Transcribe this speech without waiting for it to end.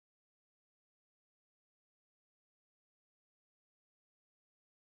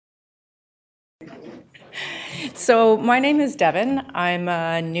So my name is Devin. I'm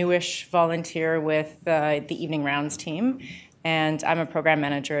a newish volunteer with the Evening Rounds team, and I'm a program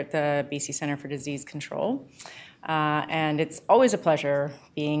manager at the BC Centre for Disease Control. And it's always a pleasure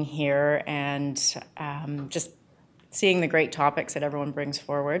being here and just seeing the great topics that everyone brings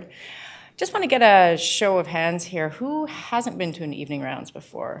forward. Just want to get a show of hands here. Who hasn't been to an Evening Rounds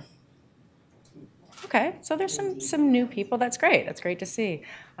before? Okay, so there's some new people. That's great. That's great to see.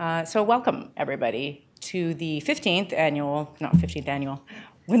 So welcome, everybody, to the 15th annual, not 15th annual,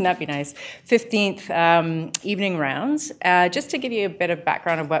 wouldn't that be nice, 15th Evening Rounds. Just to give you a bit of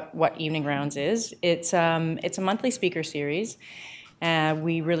background of what Evening Rounds is, it's a monthly speaker series.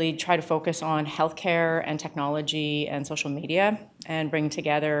 We really try to focus on healthcare and technology and social media and bring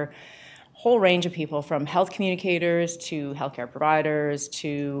together a whole range of people, from health communicators to healthcare providers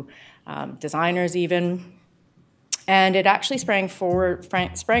to designers even. And it actually sprang forth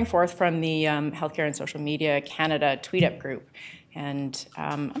from the Healthcare and Social Media Canada tweet-up group. And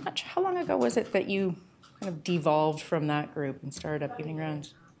I'm not sure, how long ago was it that you kind of devolved from that group and started up Evening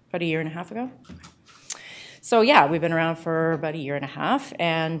Rounds? About a year and a half ago? So yeah, we've been around for about a year and a half,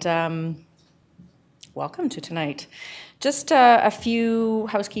 and welcome to tonight. Just a few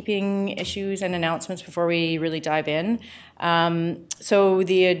housekeeping issues and announcements before we really dive in. So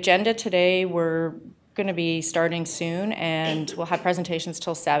the agenda today, we're going to be starting soon, and we'll have presentations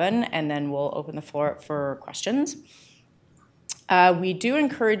till 7, and then we'll open the floor up for questions. We do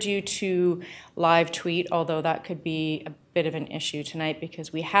encourage you to live tweet, although that could be a bit of an issue tonight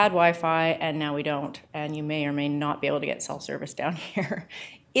because we had Wi-Fi and now we don't, and you may or may not be able to get self-service down here.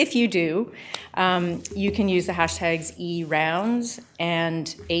 If you do, you can use the hashtags eRounds and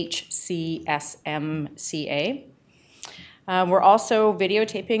HCSMCA. We're also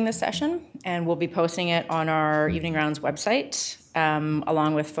videotaping this session, and we'll be posting it on our Evening Rounds website,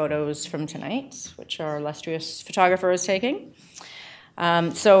 along with photos from tonight, which our illustrious photographer is taking.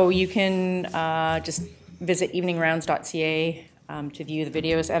 So you can just visit eveningrounds.ca to view the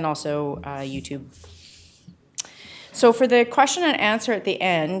videos, and also YouTube. So for the question and answer at the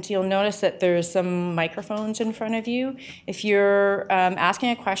end, you'll notice that there's some microphones in front of you. If you're asking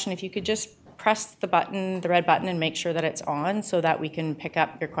a question, if you could just press the button, the red button, and make sure that it's on so that we can pick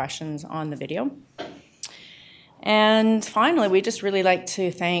up your questions on the video. And finally, we just really like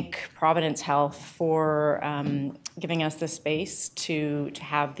to thank Providence Health for giving us the space to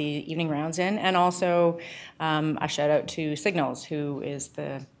have the Evening Rounds in, and also a shout out to Signals, who is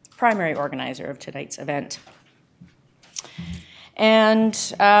the primary organizer of tonight's event. And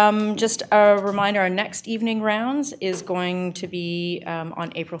just a reminder, our next Evening Rounds is going to be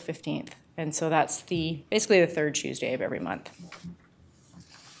on April 15th. And so that's basically the third Tuesday of every month.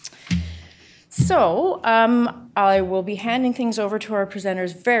 So I will be handing things over to our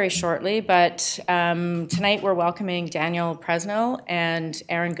presenters very shortly, but tonight we're welcoming Daniel Presnell and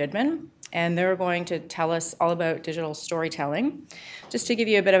Aaron Goodman, and they're going to tell us all about digital storytelling. Just to give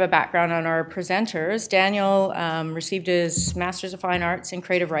you a bit of a background on our presenters, Daniel received his Master's of Fine Arts in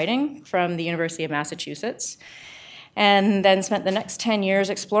Creative Writing from the University of Massachusetts, and then spent the next 10 years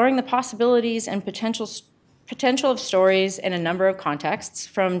exploring the possibilities and potential of stories in a number of contexts,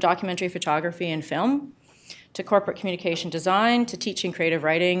 from documentary photography and film, to corporate communication design, to teaching creative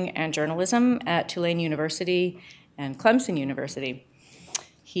writing and journalism at Tulane University and Clemson University.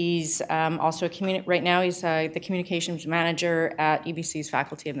 He's also right now he's the communications manager at UBC's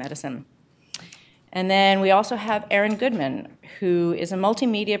Faculty of Medicine. And then we also have Aaron Goodman, who is a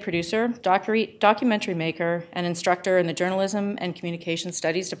multimedia producer, documentary maker, and instructor in the Journalism and Communication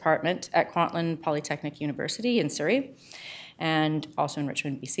Studies Department at Kwantlen Polytechnic University in Surrey, and also in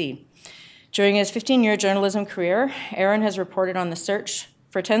Richmond, BC. During his 15-year journalism career, Aaron has reported on the search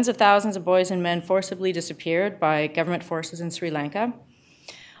for tens of thousands of boys and men forcibly disappeared by government forces in Sri Lanka,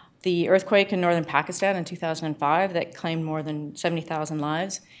 the earthquake in northern Pakistan in 2005 that claimed more than 70,000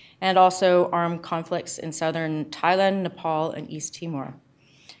 lives, and also armed conflicts in southern Thailand, Nepal, and East Timor.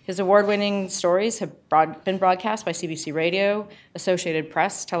 His award-winning stories have been broadcast by CBC Radio, Associated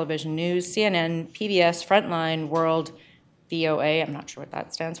Press, Television News, CNN, PBS, Frontline, World, VOA, I'm not sure what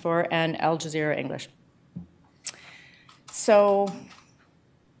that stands for, and Al Jazeera English. So,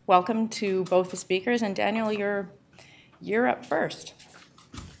 welcome to both the speakers, and Daniel, you're up first.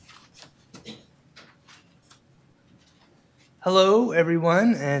 Hello,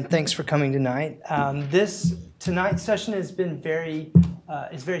 everyone, and thanks for coming tonight. Tonight's session has been very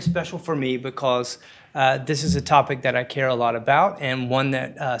special for me because this is a topic that I care a lot about, and one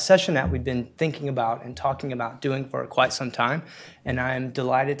session that we've been thinking about and talking about doing for quite some time. And I'm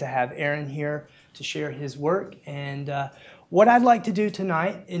delighted to have Aaron here to share his work. And What I'd like to do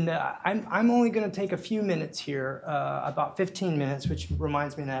tonight, I'm only going to take a few minutes here, about 15 minutes, which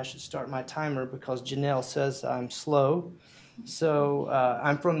reminds me that I should start my timer because Janelle says I'm slow. So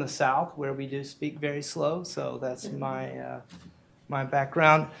I'm from the South where we do speak very slow, so that's my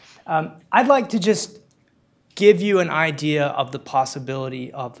background. I'd like to just give you an idea of the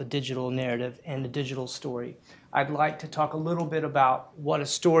possibility of a digital narrative and a digital story. I'd like to talk a little bit about what a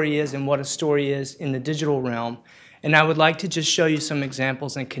story is and what a story is in the digital realm. And I would like to just show you some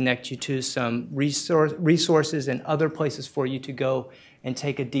examples and connect you to some resources and other places for you to go and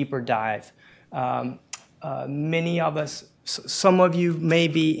take a deeper dive. Many of us, some of you may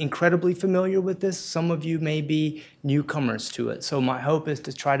be incredibly familiar with this, some of you may be newcomers to it. So my hope is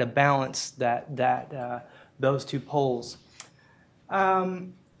to try to balance those two poles.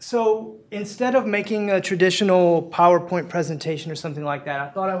 So instead of making a traditional PowerPoint presentation or something like that, I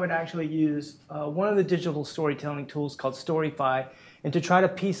thought I would actually use one of the digital storytelling tools called StoryFi, and to try to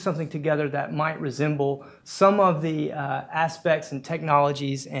piece something together that might resemble some of the aspects and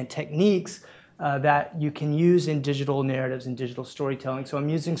technologies and techniques that you can use in digital narratives and digital storytelling. So I'm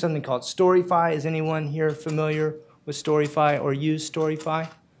using something called StoryFi. Is anyone here familiar with StoryFi or use StoryFi?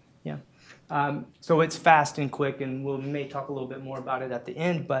 Yeah. So it's fast and quick, and we may talk a little bit more about it at the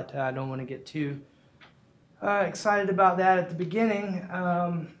end, but I don't want to get too excited about that at the beginning.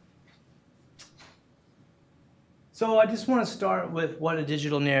 So I just want to start with what a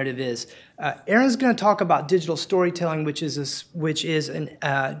digital narrative is. Aaron's going to talk about digital storytelling, which is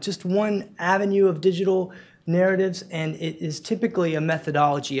just one avenue of digital narratives, and it is typically a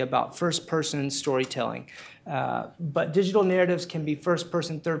methodology about first-person storytelling. But digital narratives can be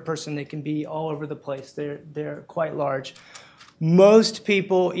first-person, third-person. They can be all over the place. They're quite large. Most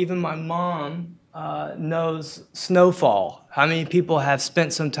people, even my mom, knows Snowfall. How many people have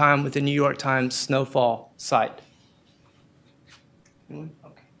spent some time with the New York Times Snowfall site?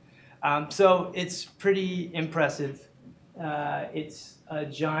 Okay. So it's pretty impressive. It's a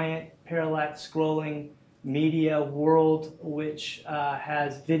giant parallax scrolling media world which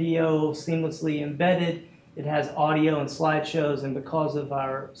has video seamlessly embedded. It has audio and slideshows, and because of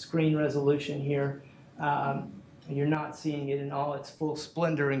our screen resolution here, you're not seeing it in all its full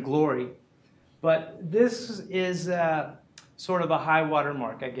splendor and glory. But this is sort of a high water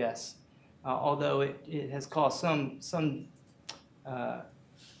mark, I guess, although it has caused some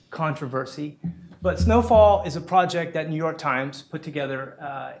controversy. But Snowfall is a project that New York Times put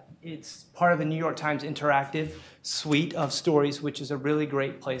together. It's part of the New York Times interactive suite of stories, which is a really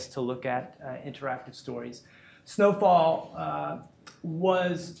great place to look at interactive stories. Snowfall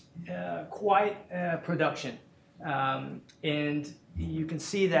was quite a production. And you can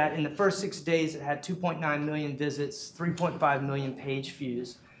see that in the first 6 days, it had 2.9 million visits, 3.5 million page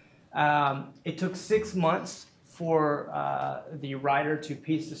views. It took 6 months for the writer to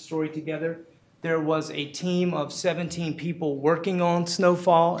piece the story together. There was a team of 17 people working on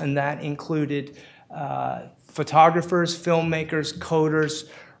Snowfall, and that included photographers, filmmakers, coders,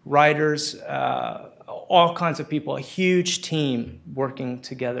 writers, all kinds of people, a huge team working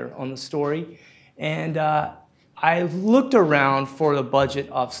together on the story. And I looked around for the budget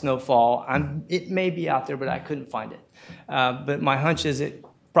of Snowfall. It may be out there, but I couldn't find it. But my hunch is it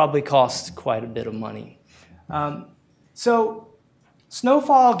probably costs quite a bit of money. So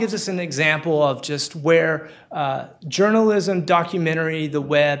Snowfall gives us an example of just where journalism, documentary, the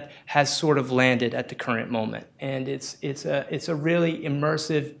web has sort of landed at the current moment. And it's a really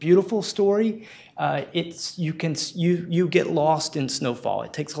immersive, beautiful story. You get lost in Snowfall.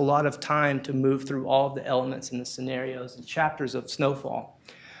 It takes a lot of time to move through all of the elements and the scenarios and chapters of Snowfall.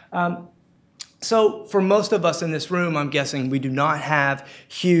 So for most of us in this room, I'm guessing we do not have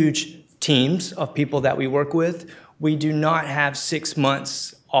huge teams of people that we work with. We do not have 6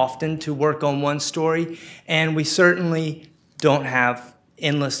 months often to work on one story, and we certainly don't have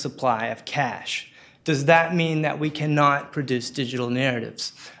endless supply of cash. Does that mean that we cannot produce digital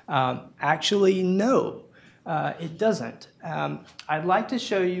narratives? Actually, no, it doesn't. I'd like to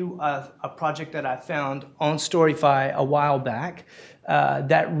show you a project that I found on StoryFi a while back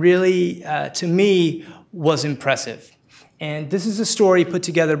that really, to me, was impressive. And this is a story put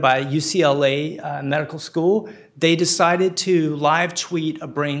together by UCLA Medical School. They decided to live tweet a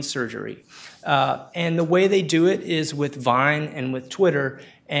brain surgery. And the way they do it is with Vine and with Twitter,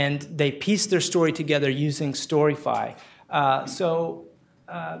 and they piece their story together using StoryFi.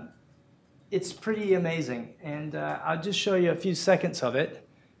 It's pretty amazing. And I'll just show you a few seconds of it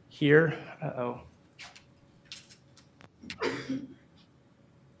here. Uh-oh.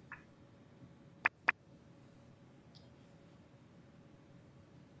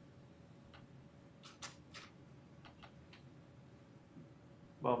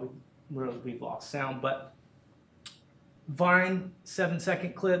 well, we've lost sound, but Vine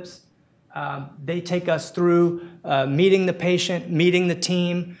 7-second clips. They take us through meeting the patient, meeting the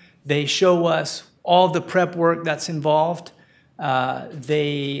team. They show us all the prep work that's involved. It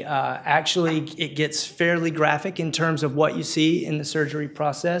gets fairly graphic in terms of what you see in the surgery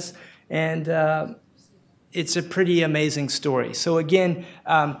process. And it's a pretty amazing story. So again,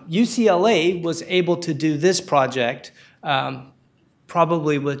 UCLA was able to do this project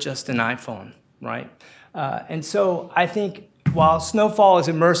probably with just an iPhone, right? And so I think while Snowfall is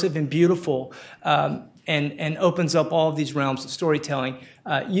immersive and beautiful and opens up all of these realms of storytelling,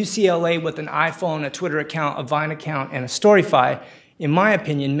 UCLA with an iPhone, a Twitter account, a Vine account, and a Storyfy, in my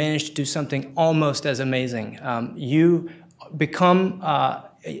opinion, managed to do something almost as amazing. You become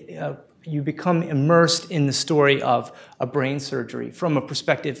immersed in the story of a brain surgery from a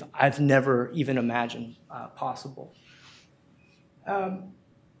perspective I've never even imagined possible.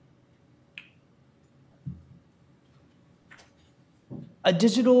 A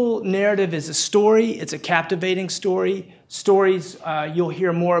digital narrative is a story. It's a captivating story. Stories you'll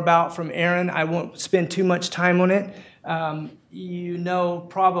hear more about from Aaron. I won't spend too much time on it. You know,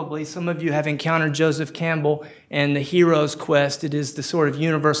 probably some of you have encountered Joseph Campbell and the hero's quest. It is the sort of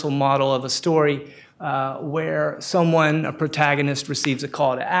universal model of a story where someone, a protagonist, receives a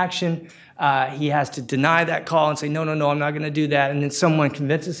call to action. He has to deny that call and say, no, no, no, I'm not going to do that. And then someone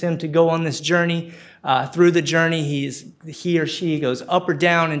convinces him to go on this journey. Through the journey, he or she goes up or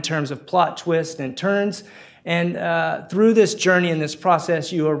down in terms of plot twists and turns. And through this journey and this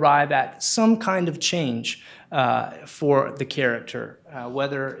process, you arrive at some kind of change for the character,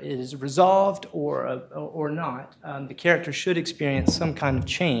 whether it is resolved or not. The character should experience some kind of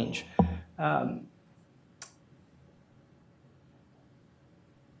change. I'm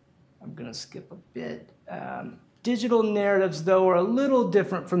going to skip a bit. Digital narratives, though, are a little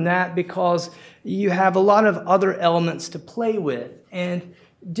different from that because you have a lot of other elements to play with. And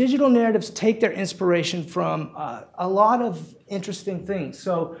digital narratives take their inspiration from a lot of interesting things.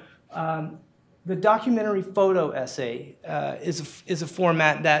 So the documentary photo essay is a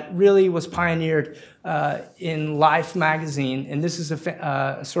format that really was pioneered in Life magazine, and this is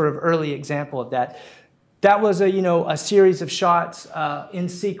a sort of early example of that. That was a series of shots in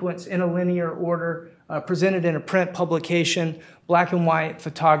sequence, in a linear order, presented in a print publication, black and white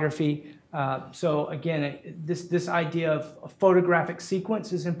photography. So again, this idea of a photographic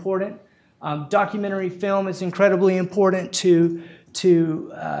sequence is important. Documentary film is incredibly important to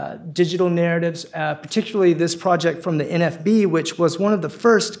digital narratives, particularly this project from the NFB, which was one of the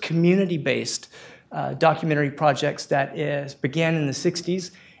first community-based documentary projects that began in the 60s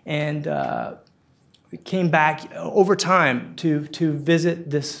and came back over time to visit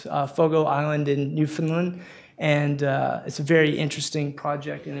this Fogo Island in Newfoundland. And it's a very interesting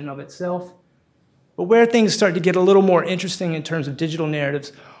project in and of itself. But where things start to get a little more interesting in terms of digital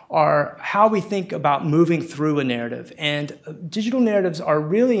narratives are how we think about moving through a narrative. And digital narratives are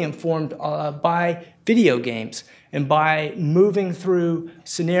really informed by video games and by moving through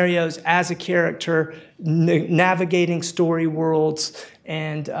scenarios as a character, navigating story worlds,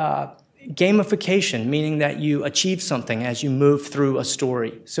 and gamification, meaning that you achieve something as you move through a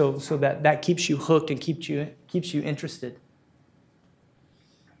story, so that keeps you hooked and keeps you interested.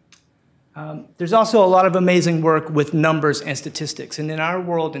 There's also a lot of amazing work with numbers and statistics, and in our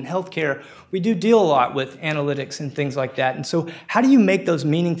world in healthcare, we do deal a lot with analytics and things like that. And so, how do you make those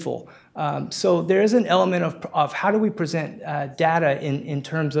meaningful? So there is an element of how do we present data in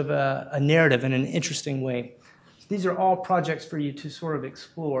terms of a narrative in an interesting way. So these are all projects for you to sort of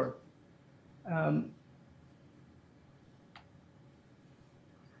explore.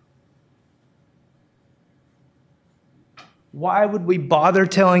 Why would we bother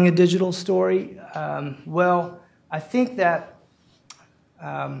telling a digital story? Well, I think that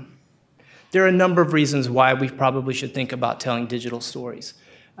there are a number of reasons why we probably should think about telling digital stories.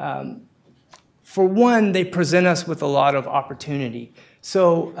 For one, they present us with a lot of opportunity.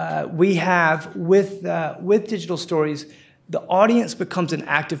 So we have, with digital stories, the audience becomes an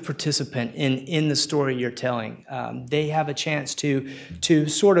active participant in the story you're telling. They have a chance to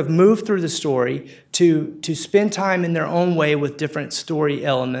sort of move through the story, to spend time in their own way with different story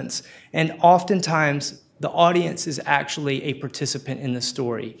elements, and oftentimes the audience is actually a participant in the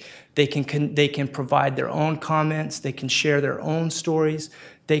story. They can provide their own comments, they can share their own stories,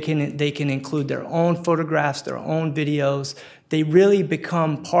 they can include their own photographs, their own videos. They really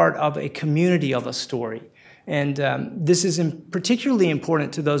become part of a community of a story. And this is particularly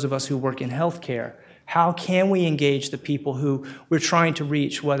important to those of us who work in healthcare. How can we engage the people who we're trying to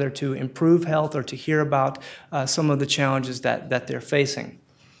reach, whether to improve health or to hear about some of the challenges that they're facing?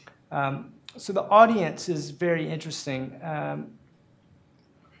 So the audience is very interesting.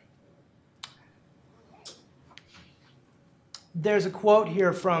 There's a quote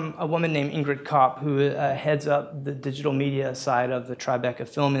here from a woman named Ingrid Kopp, who heads up the digital media side of the Tribeca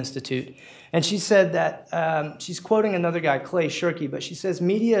Film Institute. And she said that, she's quoting another guy, Clay Shirky, but she says,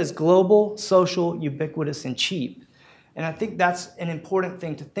 media is global, social, ubiquitous, and cheap. And I think that's an important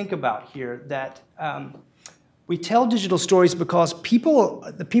thing to think about here, that we tell digital stories because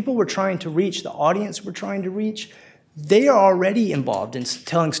the people we're trying to reach, the audience we're trying to reach, they are already involved in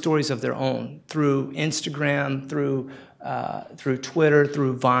telling stories of their own through Instagram, through Twitter,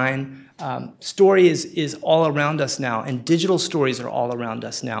 through Vine. Story is all around us now, and digital stories are all around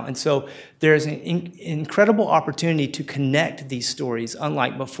us now. And so there's an incredible opportunity to connect these stories,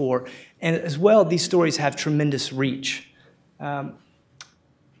 unlike before. And as well, these stories have tremendous reach.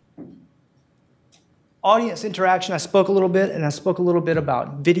 Audience interaction, I spoke a little bit, and I spoke a little bit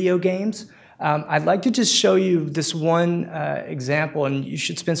about video games. I'd like to just show you this one example, and you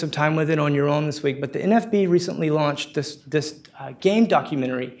should spend some time with it on your own this week. But the NFB recently launched this game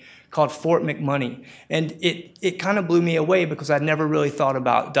documentary called Fort McMoney. And it kind of blew me away because I'd never really thought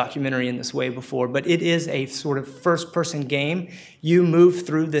about documentary in this way before. But it is a sort of first-person game. You move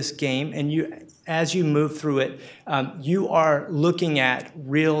through this game, and as you move through it, you are looking at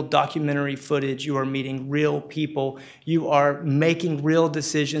real documentary footage. You are meeting real people. You are making real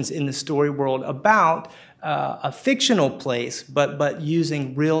decisions in the story world about a fictional place, but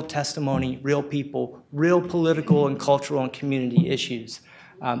using real testimony, real people, real political and cultural and community issues.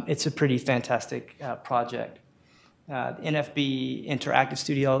 It's a pretty fantastic project. The NFB Interactive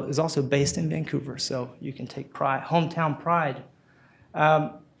Studio is also based in Vancouver, so you can take pride, hometown pride.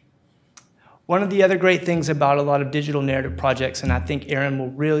 One of the other great things about a lot of digital narrative projects, and I think Aaron will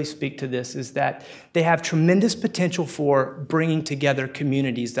really speak to this, is that they have tremendous potential for bringing together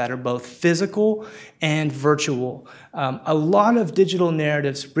communities that are both physical and virtual. A lot of digital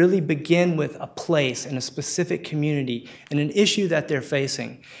narratives really begin with a place and a specific community and an issue that they're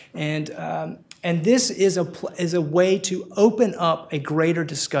facing. And this is a way to open up a greater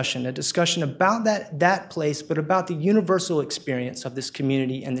discussion, a discussion about that place, but about the universal experience of this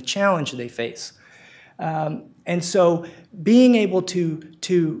community and the challenge they face. And so being able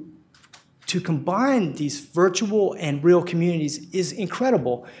to combine these virtual and real communities is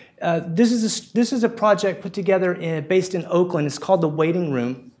incredible. This is a project put together based in Oakland. It's called The Waiting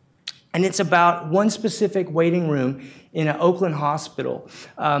Room. And it's about one specific waiting room in an Oakland hospital.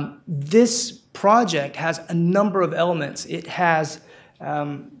 This project has a number of elements. It has,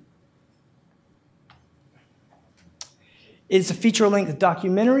 it's a feature-length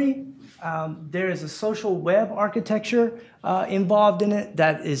documentary. There is a social web architecture involved in it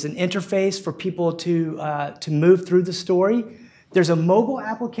that is an interface for people to move through the story. There's a mobile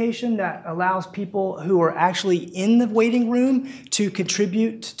application that allows people who are actually in the waiting room to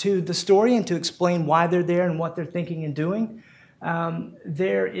contribute to the story and to explain why they're there and what they're thinking and doing.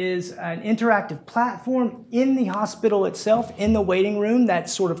 There is an interactive platform in the hospital itself, in the waiting room,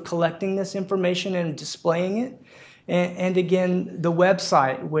 that's sort of collecting this information and displaying it. And again, the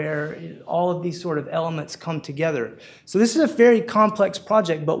website where all of these sort of elements come together. So this is a very complex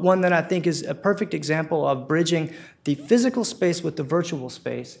project, but one that I think is a perfect example of bridging the physical space with the virtual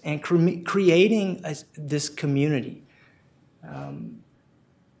space and creating this community. Let me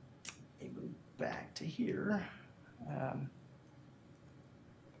move back to here.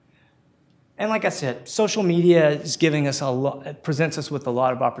 And like I said, social media is giving us presents us with a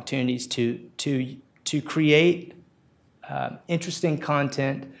lot of opportunities to create interesting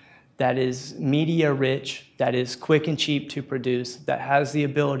content that is media rich, that is quick and cheap to produce, that has the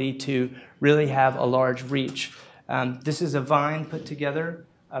ability to really have a large reach. This is a Vine put together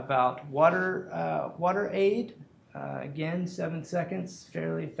about water aid. Again, 7 seconds,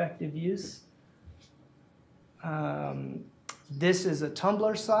 fairly effective use. This is a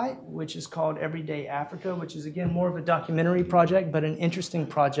Tumblr site, which is called Everyday Africa, which is, again, more of a documentary project, but an interesting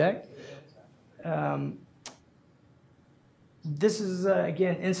project. This is,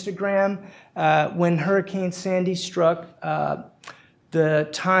 again, Instagram. When Hurricane Sandy struck, the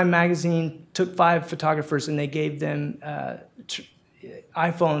Time magazine took 5 photographers and they gave them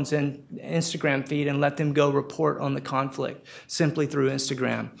iPhones and Instagram feed and let them go report on the conflict simply through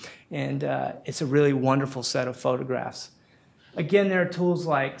Instagram. And it's a really wonderful set of photographs. Again, there are tools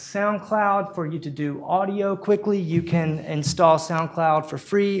like SoundCloud for you to do audio quickly. You can install SoundCloud for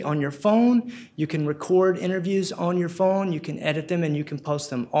free on your phone. You can record interviews on your phone. You can edit them, and you can post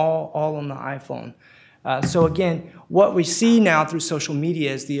them all on the iPhone. So again, what we see now through social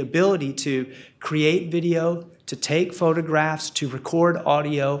media is the ability to create video, to take photographs, to record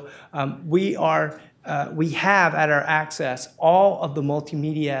audio. We have at our access all of the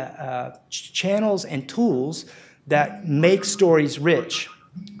multimedia channels and tools that make stories rich.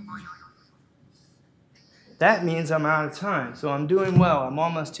 That means I'm out of time, so I'm doing well. I'm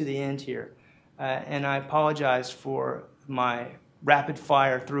almost to the end here. And I apologize for my rapid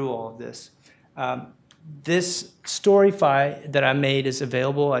fire through all of this. This StoryFi that I made is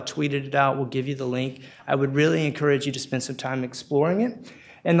available. I tweeted it out. We'll give you the link. I would really encourage you to spend some time exploring it.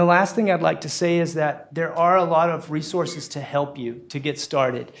 And the last thing I'd like to say is that there are a lot of resources to help you to get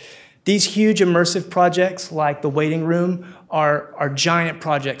started. These huge immersive projects like the waiting room are giant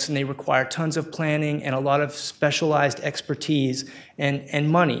projects, and they require tons of planning and a lot of specialized expertise and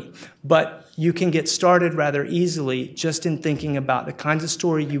money. But you can get started rather easily just in thinking about the kinds of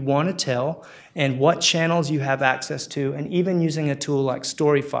story you want to tell and what channels you have access to, and even using a tool like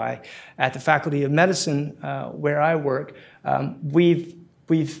StoryFi. At the Faculty of Medicine, where I work,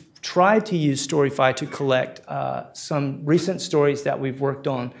 we've tried to use StoryFi to collect some recent stories that we've worked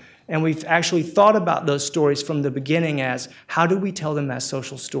on. And we've actually thought about those stories from the beginning as, how do we tell them as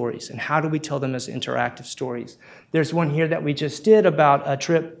social stories? And how do we tell them as interactive stories? There's one here that we just did about a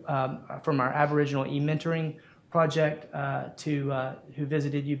trip from our Aboriginal e-mentoring project who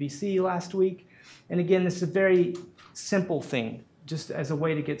visited UBC last week. And again, this is a very simple thing, just as a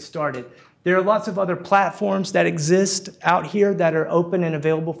way to get started. There are lots of other platforms that exist out here that are open and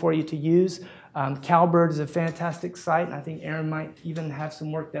available for you to use. Cowbird is a fantastic site, and I think Aaron might even have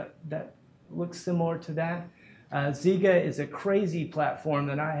some work that looks similar to that. Ziga is a crazy platform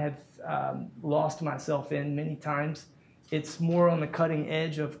that I have lost myself in many times. It's more on the cutting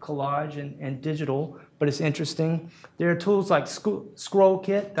edge of collage and digital, but it's interesting. There are tools like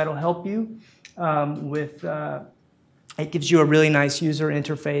ScrollKit that'll help you it gives you a really nice user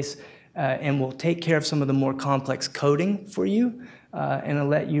interface and will take care of some of the more complex coding for you. And it'll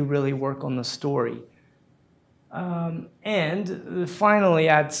let you really work on the story. And finally,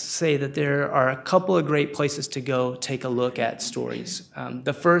 I'd say that there are a couple of great places to go take a look at stories.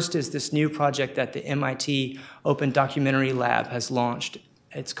 The first is this new project that the MIT Open Documentary Lab has launched.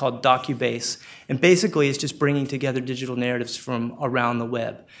 It's called Docubase. And basically, it's just bringing together digital narratives from around the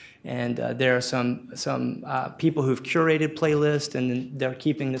web. And there are some people who've curated playlists, and they're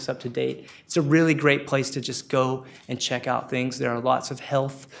keeping this up to date. It's a really great place to just go and check out things. There are lots of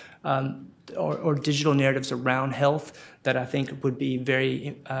health or digital narratives around health that I think would be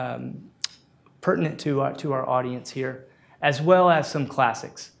very pertinent to our audience here, as well as some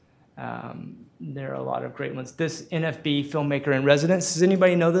classics. There are a lot of great ones. This NFB Filmmaker in Residence, does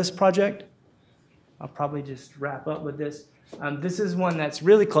anybody know this project? I'll probably just wrap up with this. This is one that's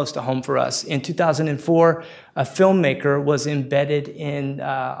really close to home for us. In 2004, a filmmaker was embedded in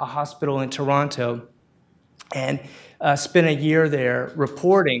a hospital in Toronto and spent a year there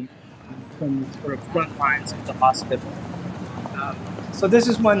reporting from the sort of front lines of the hospital. So this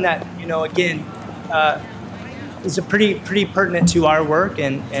is one that, again, is a pretty pertinent to our work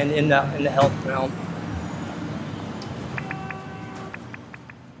and in the health realm.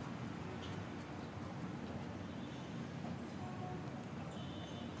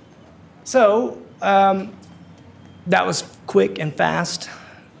 So that was quick and fast,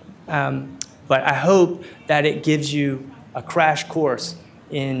 but I hope that it gives you a crash course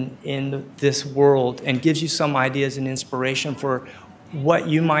in this world and gives you some ideas and inspiration for what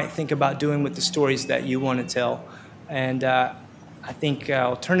you might think about doing with the stories that you want to tell. And I think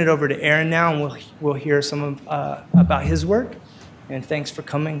I'll turn it over to Aaron now, and we'll hear some about his work. And thanks for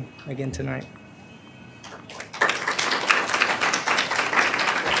coming again tonight.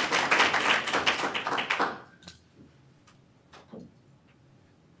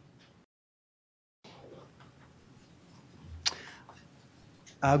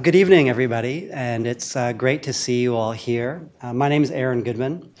 Good evening, everybody, and it's great to see you all here. My name is Aaron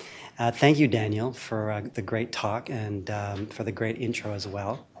Goodman. Thank you, Daniel, for the great talk and for the great intro as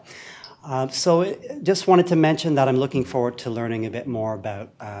well. So just wanted to mention that I'm looking forward to learning a bit more about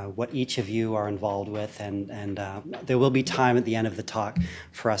what each of you are involved with, and there will be time at the end of the talk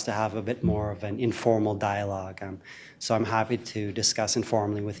for us to have a bit more of an informal dialogue. So I'm happy to discuss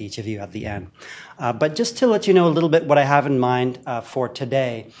informally with each of you at the end. But just to let you know a little bit what I have in mind for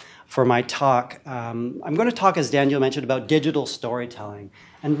today, for my talk, I'm going to talk, as Daniel mentioned, about digital storytelling.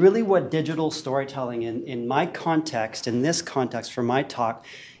 And really what digital storytelling in my context, in this context for my talk,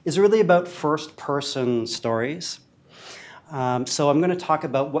 is really about first-person stories. So I'm going to talk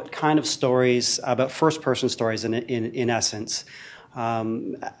about what kind of stories, about first-person stories in essence.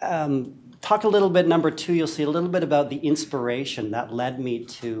 Talk a little bit, number two, you'll see a little bit about the inspiration that led me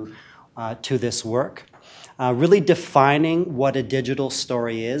to to this work, really defining what a digital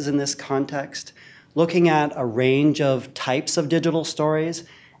story is in this context, looking at a range of types of digital stories,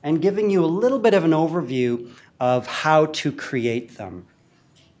 and giving you a little bit of an overview of how to create them.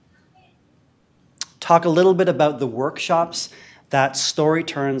 Talk a little bit about the workshops that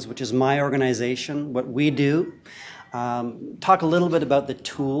StoryTurns, which is my organization, what we do. Talk a little bit about the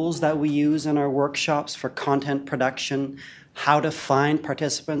tools that we use in our workshops for content production, how to find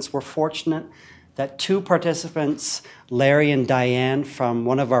participants. We're fortunate that 2 participants, Larry and Diane from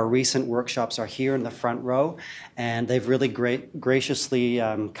one of our recent workshops, are here in the front row, and they've really graciously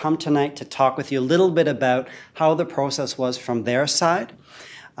come tonight to talk with you a little bit about how the process was from their side.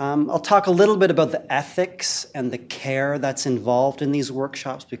 I'll talk a little bit about the ethics and the care that's involved in these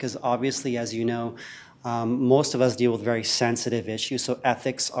workshops, because obviously, as you know, most of us deal with very sensitive issues, so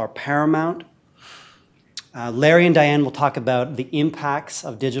ethics are paramount. Larry and Diane will talk about the impacts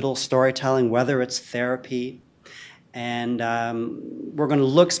of digital storytelling, whether it's therapy, and we're going to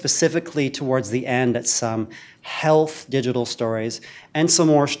look specifically towards the end at some health digital stories and some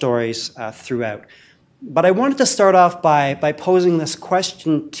more stories throughout. But I wanted to start off by posing this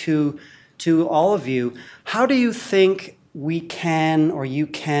question to all of you. How do you think we can, or you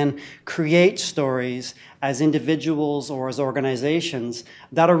can, create stories as individuals or as organizations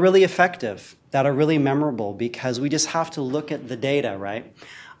that are really effective, that are really memorable? Because we just have to look at the data, right?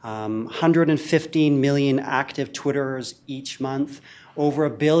 115 million active Twitterers each month, over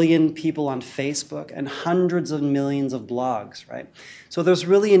 1 billion people on Facebook, and hundreds of millions of blogs, right? So there's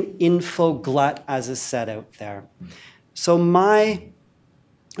really an info glut, as is said out there. So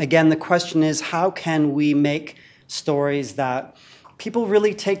again, the question is, how can we make stories that people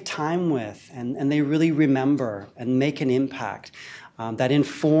really take time with and they really remember and make an impact, that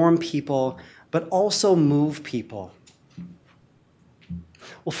inform people, but also move people?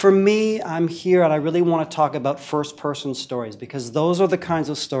 Well, for me, I'm here and I really want to talk about first-person stories, because those are the kinds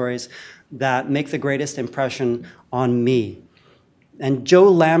of stories that make the greatest impression on me. And Joe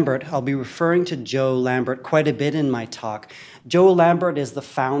Lambert, I'll be referring to Joe Lambert quite a bit in my talk. Joe Lambert is the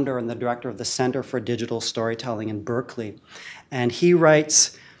founder and the director of the Center for Digital Storytelling in Berkeley. And he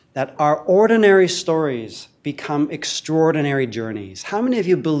writes that our ordinary stories become extraordinary journeys. How many of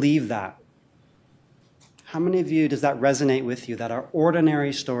you believe that? How many of you, does that resonate with you, that our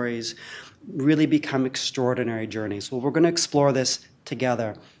ordinary stories really become extraordinary journeys? Well, we're going to explore this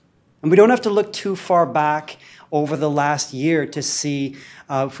together. And we don't have to look too far back over the last year to see,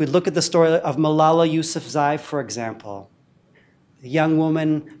 if we look at the story of Malala Yousafzai, for example, a young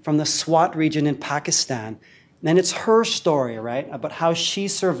woman from the Swat region in Pakistan. And it's her story, right, about how she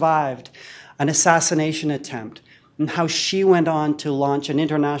survived an assassination attempt and how she went on to launch an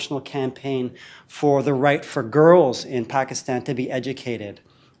international campaign for the right for girls in Pakistan to be educated,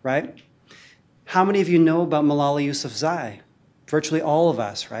 right? How many of you know about Malala Yousafzai? Virtually all of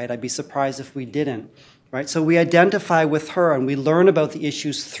us, right? I'd be surprised if we didn't, right? So we identify with her and we learn about the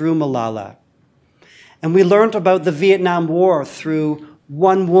issues through Malala. And we learned about the Vietnam War through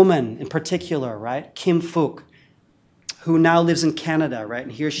one woman in particular, right? Kim Phuc, who now lives in Canada, right?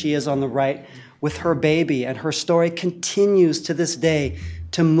 And here she is on the right with her baby, and her story continues to this day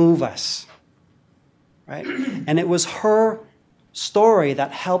to move us, right? And it was her story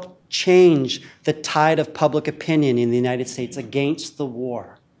that helped change the tide of public opinion in the United States against the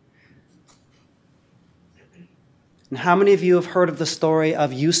war. And how many of you have heard of the story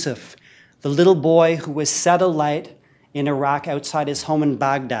of Yusuf, the little boy who was set alight in Iraq outside his home in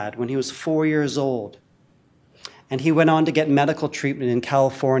Baghdad when he was 4 years old? And he went on to get medical treatment in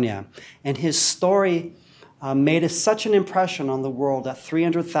California. And his story made such an impression on the world that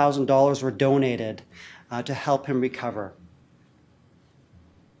 $300,000 were donated to help him recover.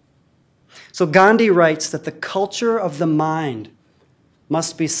 So Gandhi writes that the culture of the mind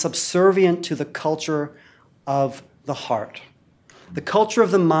must be subservient to the culture of the heart. The culture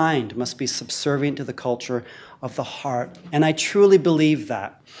of the mind must be subservient to the culture of the heart. And I truly believe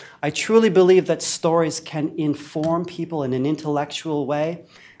that. I truly believe that stories can inform people in an intellectual way.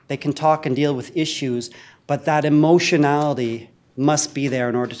 They can talk and deal with issues, but that emotionality must be there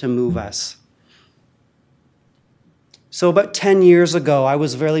in order to move us. So about 10 years ago, I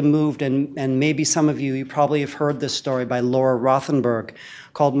was very moved, and maybe some of you probably have heard this story by Laura Rothenberg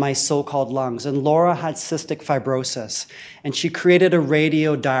called My So-Called Lungs. And Laura had cystic fibrosis, and she created a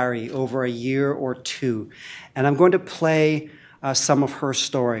radio diary over a year or two. And I'm going to play some of her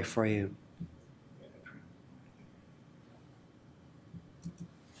story for you.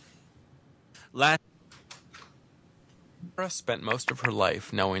 Laura spent most of her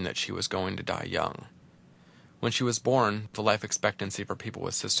life knowing that she was going to die young. When she was born, the life expectancy for people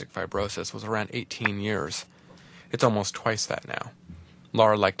with cystic fibrosis was around 18 years. It's almost twice that now.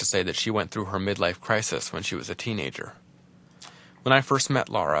 Laura liked to say that she went through her midlife crisis when she was a teenager. When I first met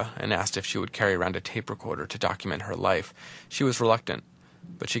Laura and asked if she would carry around a tape recorder to document her life, she was reluctant,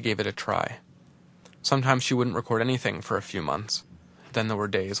 but she gave it a try. Sometimes she wouldn't record anything for a few months. Then there were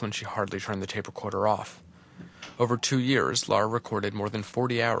days when she hardly turned the tape recorder off. Over 2 years, Laura recorded more than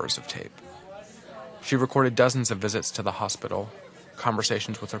 40 hours of tape. She recorded dozens of visits to the hospital,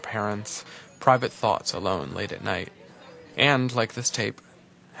 conversations with her parents, private thoughts alone late at night, and, like this tape,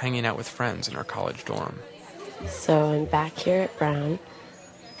 hanging out with friends in her college dorm. So I'm back here at Brown.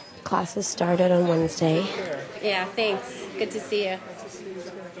 Classes started on Wednesday. Yeah, thanks. Good to see you.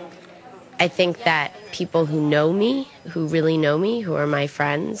 I think that people who know me, who really know me, who are my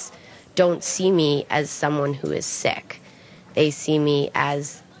friends, don't see me as someone who is sick. They see me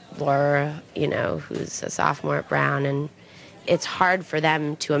as Laura, who's a sophomore at Brown, and it's hard for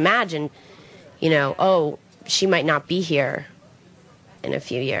them to imagine, oh, she might not be here in a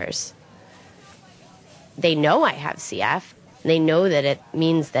few years. They know I have CF. They know that it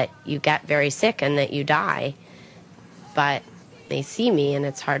means that you get very sick and that you die. But they see me, and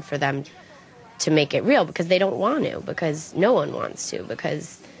it's hard for them to make it real because they don't want to, because no one wants to,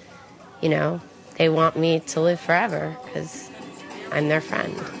 because, they want me to live forever because I'm their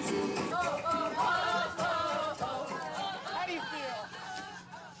friend.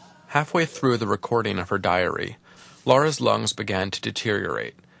 Halfway through the recording of her diary, Laura's lungs began to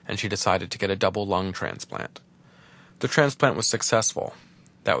deteriorate, and she decided to get a double lung transplant. The transplant was successful.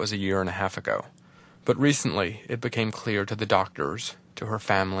 That was 1.5 years ago. But recently, it became clear to the doctors, to her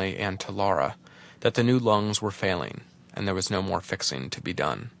family, and to Laura that the new lungs were failing, and there was no more fixing to be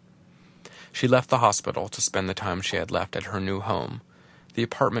done. She left the hospital to spend the time she had left at her new home, the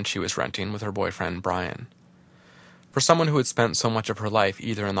apartment she was renting with her boyfriend, Brian. For someone who had spent so much of her life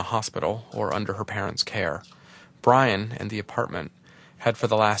either in the hospital or under her parents' care, Brian and the apartment had for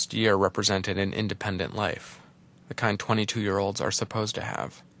the last year represented an independent life, the kind 22-year-olds are supposed to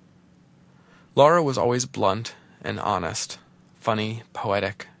have. Laura was always blunt and honest, funny,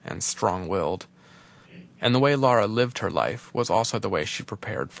 poetic, and strong-willed. And the way Laura lived her life was also the way she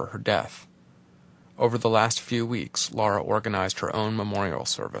prepared for her death. Over the last few weeks, Laura organized her own memorial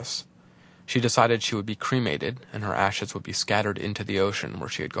service. She decided she would be cremated and her ashes would be scattered into the ocean where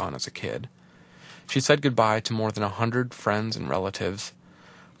she had gone as a kid. She said goodbye to more than 100 friends and relatives.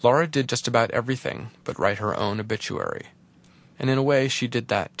 Laura did just about everything but write her own obituary. And in a way, she did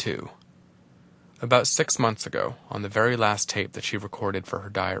that too. About 6 months ago, on the very last tape that she recorded for her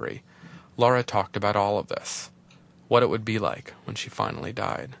diary, Laura talked about all of this, what it would be like when she finally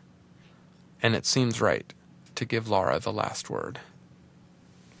died. And it seems right to give Laura the last word.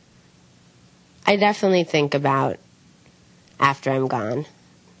 I definitely think about after I'm gone.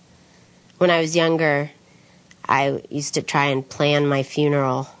 When I was younger, I used to try and plan my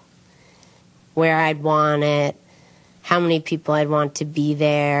funeral, where I'd want it, how many people I'd want to be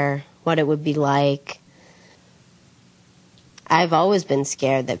there, what it would be like. I've always been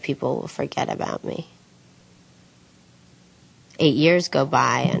scared that people will forget about me. 8 years go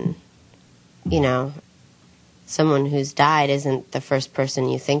by and, someone who's died isn't the first person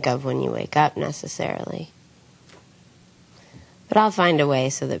you think of when you wake up necessarily. But I'll find a way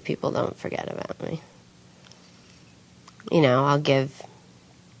so that people don't forget about me. I'll give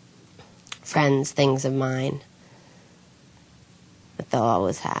friends things of mine that they'll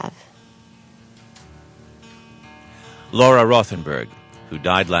always have. Laura Rothenberg, who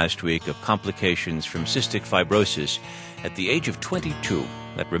died last week of complications from cystic fibrosis at the age of 22.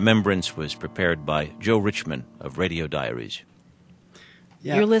 That remembrance was prepared by Joe Richman of Radio Diaries.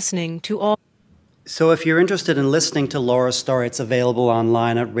 Yeah. You're listening to all. So if you're interested in listening to Laura's story, it's available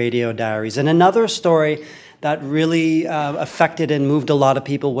online at Radio Diaries. And another story that really affected and moved a lot of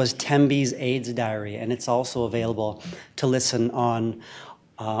people was Tembi's AIDS diary, and it's also available to listen on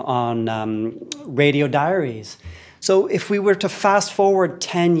Radio Diaries. So if we were to fast forward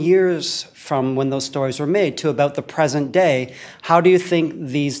 10 years from when those stories were made to about the present day, how do you think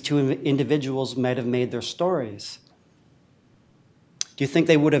these two individuals might have made their stories? Do you think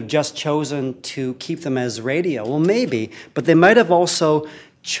they would have just chosen to keep them as radio? Well, maybe, but they might have also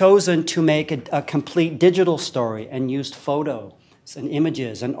chosen to make a complete digital story and used photos and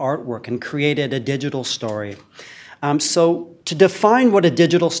images and artwork and created a digital story. So to define what a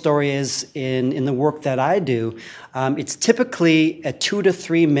digital story is in the work that I do, it's typically a 2 to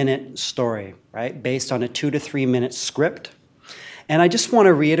 3 minute story, right, based on a 2 to 3 minute script. And I just want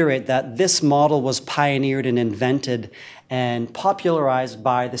to reiterate that this model was pioneered and invented and popularized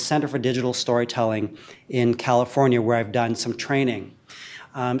by the Center for Digital Storytelling in California, where I've done some training.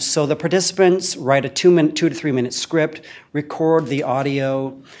 So the participants write a 2 to 3 minute script, record the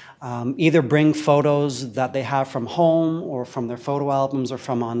audio, either bring photos that they have from home or from their photo albums or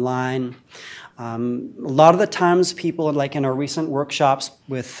from online. A lot of the times people, like in our recent workshops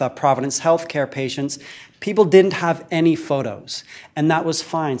with Providence Healthcare patients, people didn't have any photos, and that was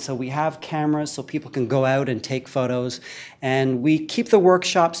fine. So we have cameras so people can go out and take photos, and we keep the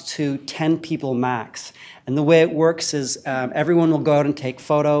workshops to 10 people max. And the way it works is everyone will go out and take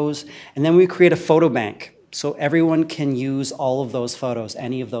photos, and then we create a photo bank. So everyone can use all of those photos,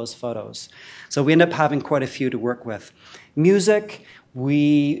 any of those photos. So we end up having quite a few to work with. Music,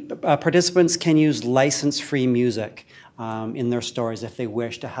 participants can use license-free music in their stories if they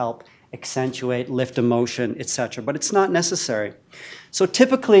wish to help accentuate, lift emotion, etc. But it's not necessary. So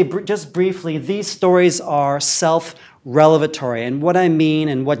typically, just briefly, these stories are self-revelatory. And what I mean,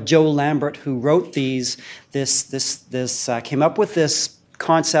 and what Joe Lambert, who wrote these, came up with this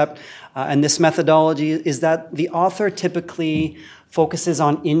concept and this methodology, is that the author typically focuses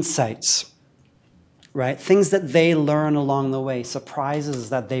on insights, right? Things that they learn along the way, surprises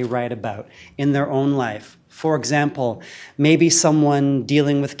that they write about in their own life. For example, maybe someone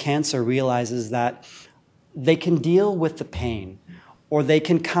dealing with cancer realizes that they can deal with the pain, or they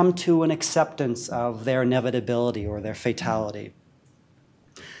can come to an acceptance of their inevitability or their fatality.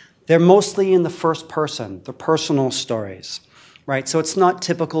 They're mostly in the first person, the personal stories, right? So it's not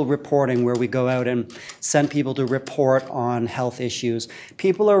typical reporting where we go out and send people to report on health issues.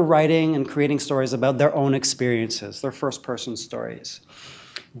 People are writing and creating stories about their own experiences, their first person stories.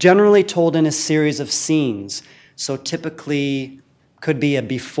 Generally told in a series of scenes, so typically could be a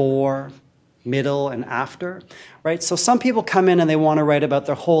before, middle, and after, right? So some people come in and they want to write about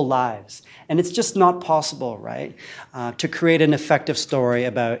their whole lives, and it's just not possible, right, to create an effective story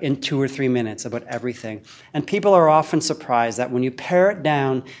in 2 or 3 minutes about everything. And people are often surprised that when you pare it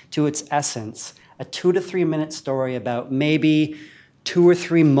down to its essence, a 2 to 3 minute story about maybe 2 or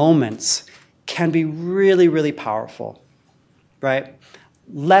 3 moments can be really, really powerful, right?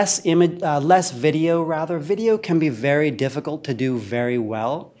 Less video, rather. Video can be very difficult to do very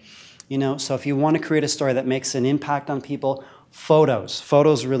well. So if you want to create a story that makes an impact on people,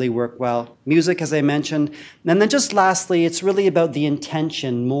 photos really work well. Music, as I mentioned. And then just lastly, it's really about the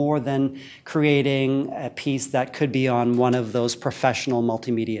intention more than creating a piece that could be on one of those professional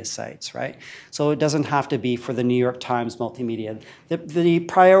multimedia sites, right? So it doesn't have to be for the New York Times multimedia. The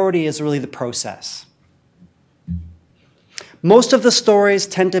priority is really the process. Most of the stories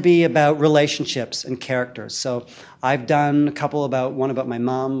tend to be about relationships and characters. So I've done a couple one about my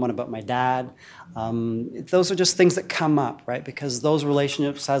mom, one about my dad. Those are just things that come up, right? Because those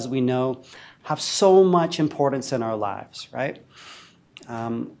relationships, as we know, have so much importance in our lives, right?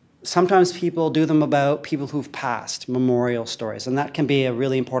 Sometimes people do them about people who've passed, memorial stories, and that can be a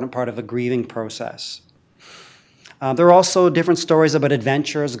really important part of a grieving process. There are also different stories about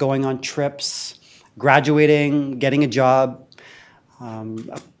adventures, going on trips, graduating, getting a job,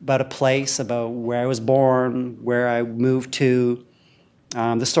 about a place, about where I was born, where I moved to,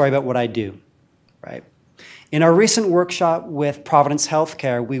 the story about what I do, right? In our recent workshop with Providence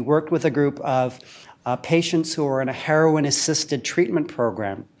Healthcare, we worked with a group of patients who were in a heroin-assisted treatment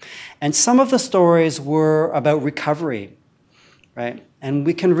program. And some of the stories were about recovery, right? And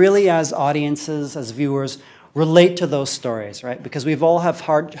we can really, as audiences, as viewers, relate to those stories, right? Because we've all have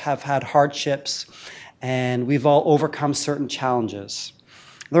had hardships, and we've all overcome certain challenges.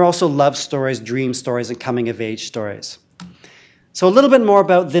 There are also love stories, dream stories, and coming-of-age stories. So a little bit more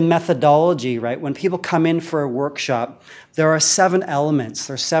about the methodology, right? When people come in for a workshop, there are 7 elements,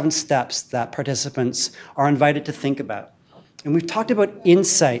 there are 7 steps that participants are invited to think about. And we've talked about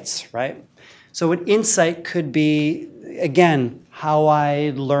insights, right? So an insight could be, again, how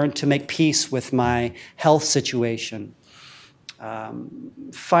I learned to make peace with my health situation.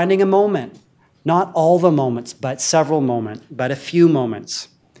 Finding a moment. Not all the moments, but several moments, but a few moments.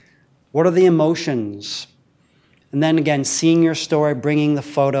 What are the emotions? And then again, seeing your story, bringing the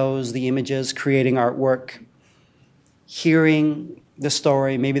photos, the images, creating artwork, hearing the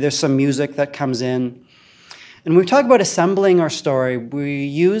story. Maybe there's some music that comes in. And we talk about assembling our story. We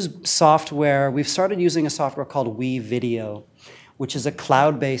use software. We've started using a software called WeVideo, which is a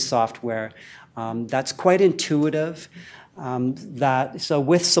cloud-based software that's quite intuitive. So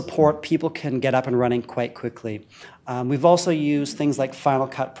with support, people can get up and running quite quickly. We've also used things like Final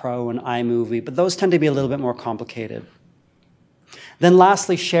Cut Pro and iMovie, but those tend to be a little bit more complicated. Then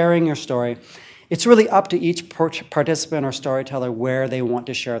lastly, sharing your story. It's really up to each participant or storyteller where they want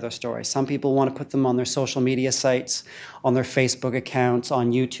to share their story. Some people want to put them on their social media sites, on their Facebook accounts,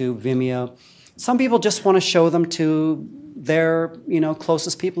 on YouTube, Vimeo. Some people just want to show them to their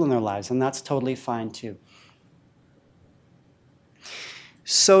closest people in their lives, and that's totally fine too.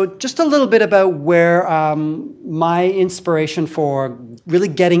 So just a little bit about where my inspiration for really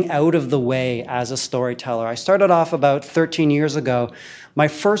getting out of the way as a storyteller. I started off about 13 years ago. My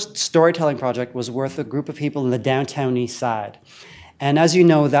first storytelling project was with a group of people in the downtown east side. And as you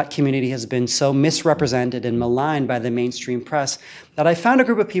know, that community has been so misrepresented and maligned by the mainstream press that I found a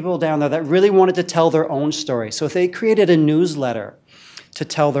group of people down there that really wanted to tell their own story. So they created a newsletter to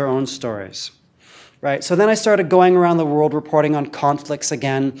tell their own stories. Right? So then I started going around the world reporting on conflicts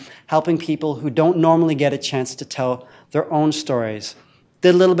again, helping people who don't normally get a chance to tell their own stories.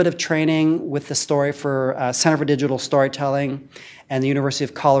 Did a little bit of training with the story for Center for Digital Storytelling and the University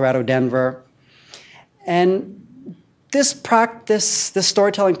of Colorado, Denver. And this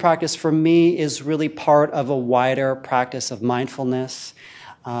storytelling practice for me is really part of a wider practice of mindfulness.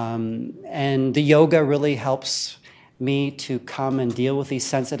 And the yoga really helps me to come and deal with these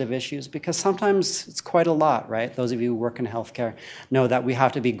sensitive issues, because sometimes it's quite a lot, right? Those of you who work in healthcare know that we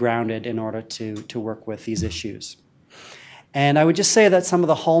have to be grounded in order to work with these issues. And I would just say that some of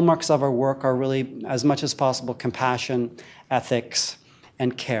the hallmarks of our work are really, as much as possible, compassion, ethics,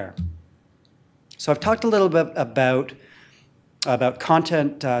 and care. So I've talked a little bit about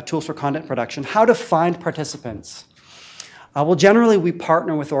content, tools for content production, how to find participants. Well, generally we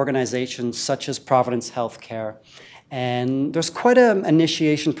partner with organizations such as Providence Healthcare. And there's quite an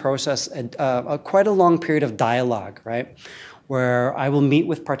initiation process, quite a long period of dialogue, right? Where I will meet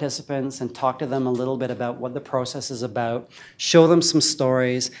with participants and talk to them a little bit about what the process is about, show them some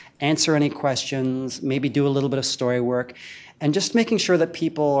stories, answer any questions, maybe do a little bit of story work, and just making sure that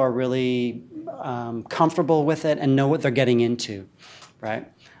people are really comfortable with it and know what they're getting into, right?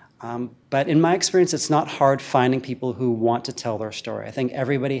 But in my experience, it's not hard finding people who want to tell their story. I think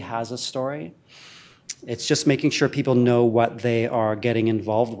everybody has a story. It's just making sure people know what they are getting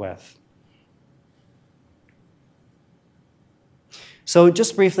involved with. So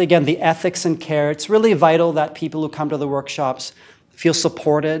just briefly, again, the ethics and care. It's really vital that people who come to the workshops feel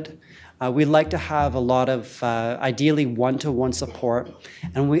supported. We like to have a lot of, ideally, one-to-one support.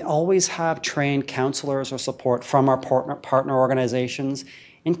 And we always have trained counselors or support from our partner organizations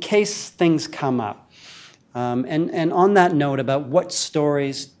in case things come up. And on that note about what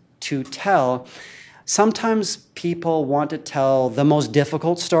stories to tell, sometimes people want to tell the most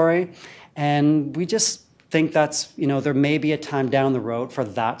difficult story, and we just think that's, there may be a time down the road for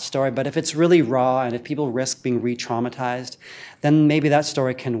that story, but if it's really raw and if people risk being re-traumatized, then maybe that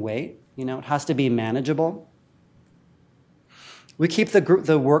story can wait. It has to be manageable. We keep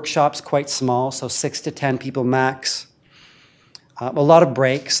the workshops quite small, so 6 to 10 people max. A lot of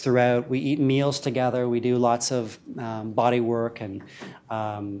breaks throughout. We eat meals together. We do lots of body work and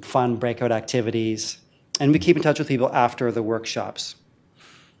fun breakout activities. And we keep in touch with people after the workshops.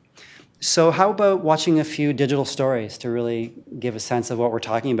 So how about watching a few digital stories to really give a sense of what we're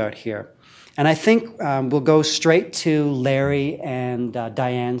talking about here? And I think we'll go straight to Larry and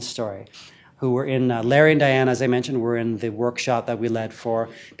Diane's story, who were in, Larry and Diane, as I mentioned, were in the workshop that we led for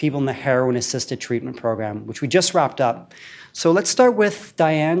people in the heroin-assisted treatment program, which we just wrapped up. So let's start with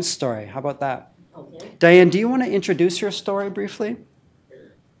Diane's story. How about that? Okay. Diane, do you want to introduce your story briefly?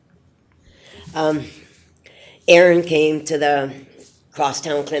 Aaron came to the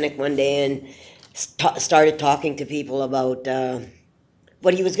Crosstown Clinic one day and started talking to people about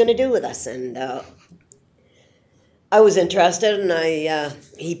what he was going to do with us. And I was interested, and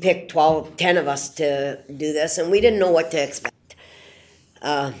he picked 10 of us to do this, and we didn't know what to expect.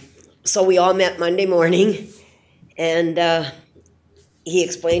 So we all met Monday morning, and he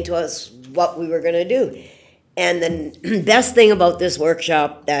explained to us what we were going to do. And the best thing about this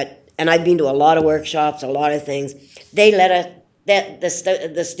workshop and I've been to a lot of workshops, a lot of things, they let us,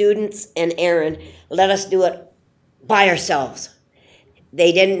 the students and Aaron let us do it by ourselves.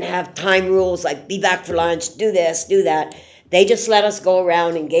 They didn't have time rules like be back for lunch, do this, do that. They just let us go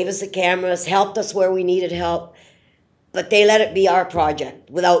around and gave us the cameras, helped us where we needed help, but they let it be our project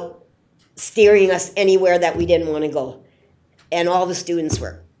without steering us anywhere that we didn't want to go. And all the students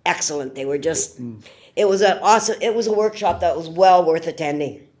were excellent. They were just, it was a workshop that was well worth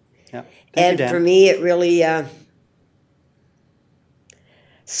attending. Yeah. And for me, it really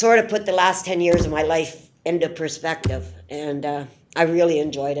sort of put the last 10 years of my life into perspective, and I really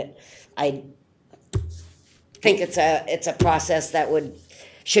enjoyed it. I think it's a process that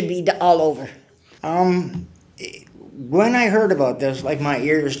should be all over. when I heard about this, like my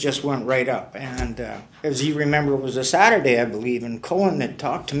ears just went right up. And as you remember, it was a Saturday, I believe, and Cohen had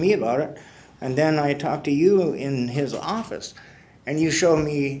talked to me about it. And then I talked to you in his office. And you showed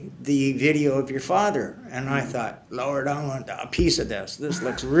me the video of your father. And I thought, Lord, I want a piece of this. This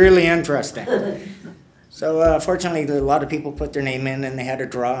looks really interesting. So fortunately, a lot of people put their name in and they had a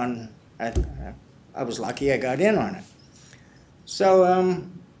draw. And I was lucky I got in on it. So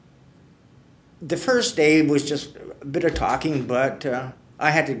the first day was just a bit of talking, but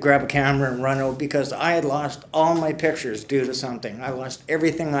I had to grab a camera and run out because I had lost all my pictures due to something. I lost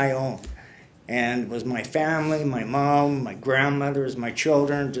everything I owned. And it was my family, my mom, my grandmothers, my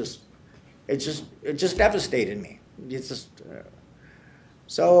children. It just devastated me.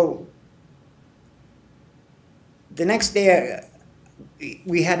 So the next day,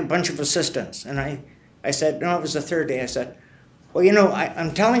 we had a bunch of assistants, and I said, no, it was the third day. I said, well, you know,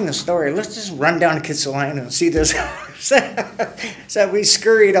 I'm telling the story. Let's just run down to Kitsilano and see this. So we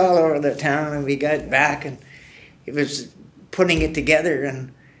scurried all over the town, and we got back, and he was putting it together,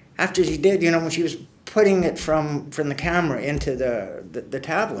 and after she did, you know, when she was putting it from the camera into the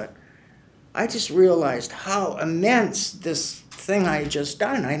tablet, I just realized how immense this thing I had just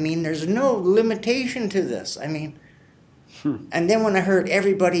done. I mean, there's no limitation to this. I mean, and then when I heard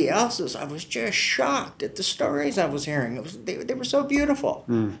everybody else's, I was just shocked at the stories I was hearing. They were so beautiful.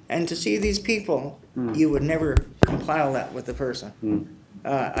 And to see these people, you would never compile that with a person.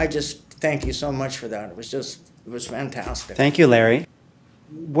 I just thank you so much for that. It was fantastic. Thank you, Larry.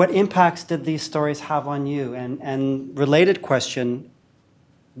 What impacts did these stories have on you? And related question,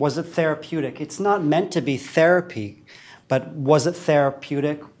 was it therapeutic? It's not meant to be therapy, but was it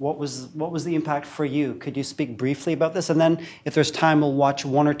therapeutic? What was the impact for you? Could you speak briefly about this? And then if there's time, we'll watch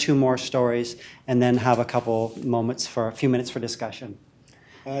one or two more stories and then have a few minutes for discussion.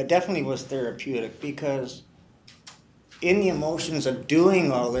 Definitely was therapeutic because in the emotions of doing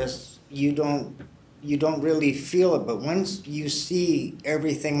all this, you don't really feel it, but once you see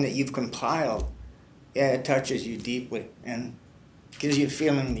everything that you've compiled, yeah, it touches you deeply and gives you a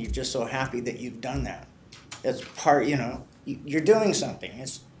feeling that you're just so happy that you've done that. That's part, you know, you're doing something.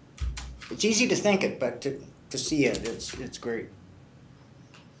 It's easy to think it, but to see it, it's great.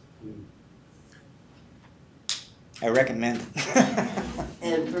 I recommend it.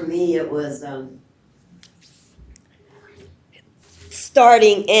 And for me, it was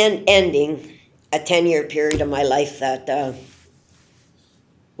starting and ending a 10-year period of my life that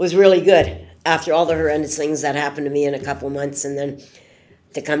was really good after all the horrendous things that happened to me in a couple months, and then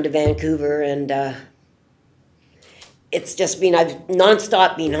to come to Vancouver, and it's just been, I've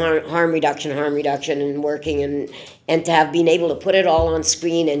nonstop been harm reduction and working, and to have been able to put it all on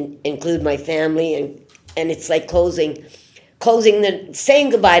screen and include my family, and it's like saying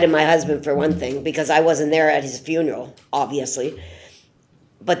goodbye to my husband for one thing, because I wasn't there at his funeral, obviously.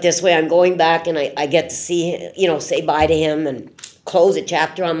 But this way I'm going back and I get to see, you know, say bye to him and close a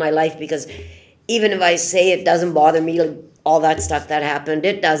chapter on my life, because even if I say it doesn't bother me, all that stuff that happened,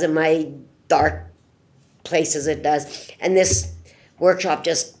 it does in my dark places, it does. And this workshop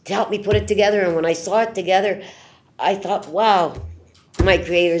just helped me put it together, and when I saw it together, I thought, wow, my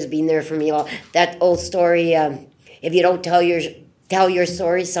Creator's been there for me all. That old story, if you don't tell your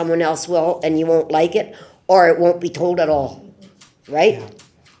story, someone else will, and you won't like it, or it won't be told at all, right? Yeah.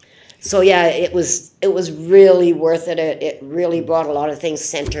 So yeah, it was really worth it. It really brought a lot of things,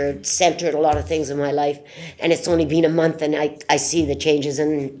 centered a lot of things in my life, and it's only been a month, and I see the changes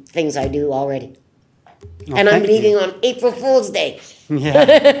in things I do already. Oh, and I'm leaving on April Fool's Day.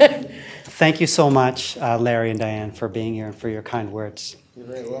 Yeah. Thank you so much, Larry and Diane, for being here and for your kind words. You're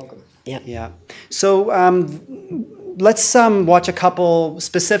very welcome. Yeah. Yeah. So let's watch a couple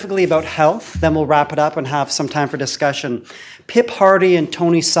specifically about health, then we'll wrap it up and have some time for discussion. Pip Hardy and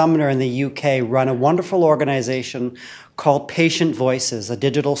Tony Sumner in the UK run a wonderful organization called Patient Voices, a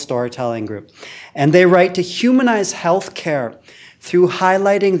digital storytelling group. And they write to humanize healthcare through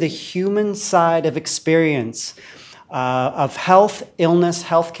highlighting the human side of experience of health, illness,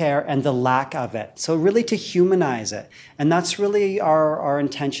 healthcare, and the lack of it. So really to humanize it. And that's really our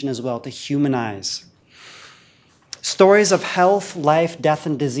intention as well, to humanize. Stories of health, life, death,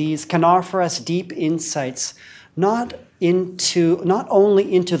 and disease can offer us deep insights, not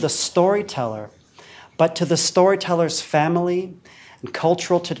only into the storyteller, but to the storyteller's family and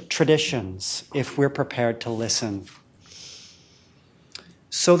cultural traditions, if we're prepared to listen.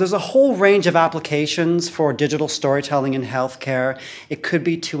 So there's a whole range of applications for digital storytelling in healthcare. It could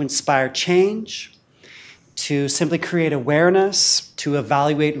be to inspire change, to simply create awareness, to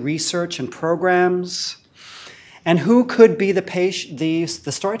evaluate research and programs. And who could be the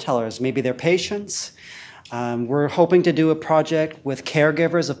storytellers? Maybe their patients, We're hoping to do a project with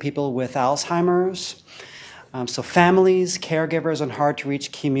caregivers of people with Alzheimer's. So families, caregivers, and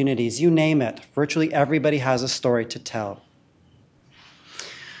hard-to-reach communities, you name it. Virtually everybody has a story to tell.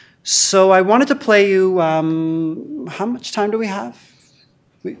 So I wanted to play you, how much time do we have?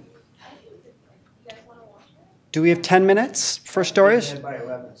 Do we have 10 minutes for stories?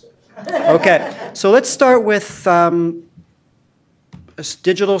 Okay, so let's start with a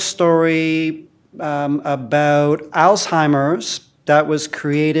digital story about Alzheimer's that was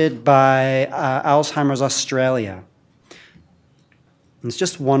created by Alzheimer's Australia. It's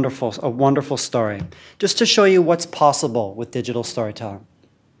just wonderful, a wonderful story. Just to show you what's possible with digital storytelling.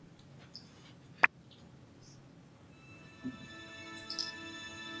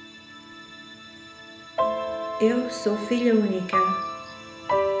 Eu sou filha única.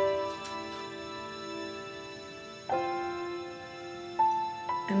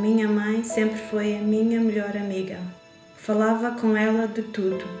 A minha mãe sempre foi a minha melhor amiga. Falava com ela de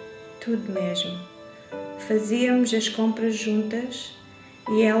tudo, tudo mesmo. Fazíamos as compras juntas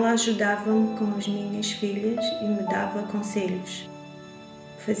e ela ajudava-me com as minhas filhas e me dava conselhos.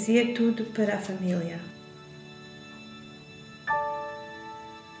 Fazia tudo para a família.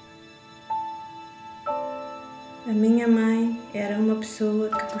 A minha mãe era uma pessoa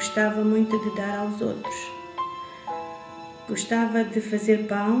que gostava muito de dar aos outros. Gostava de fazer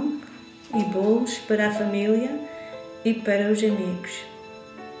pão e bolos para a família e para os amigos.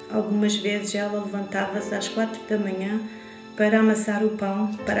 Algumas vezes ela levantava-se às 4 da manhã para amassar o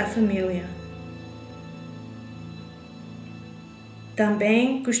pão para a família.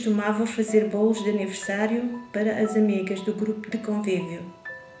 Também costumava fazer bolos de aniversário para as amigas do grupo de convívio.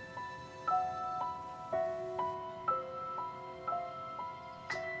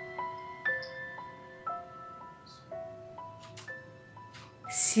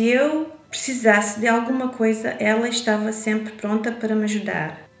 Se eu precisasse de alguma coisa, ela estava sempre pronta para me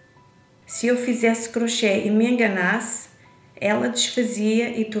ajudar. Se eu fizesse crochê e me enganasse, ela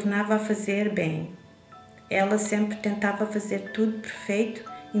desfazia e tornava a fazer bem. Ela sempre tentava fazer tudo perfeito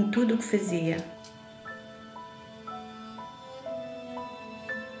em tudo o que fazia.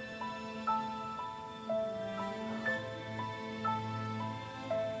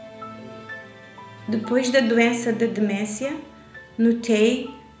 Depois da doença da demência, notei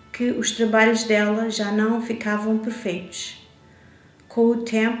que os trabalhos dela já não ficavam perfeitos. Com o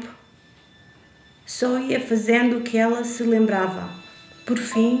tempo, só ia fazendo o que ela se lembrava. Por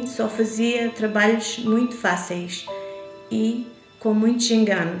fim, só fazia trabalhos muito fáceis e com muitos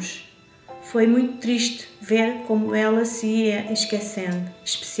enganos. Foi muito triste ver como ela se ia esquecendo,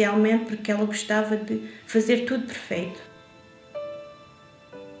 especialmente porque ela gostava de fazer tudo perfeito.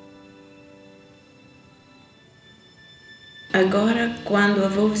 Agora, quando a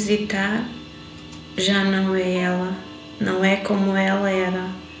vou visitar, já não é ela, não é como ela era.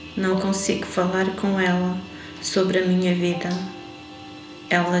 Não consigo falar com ela sobre a minha vida.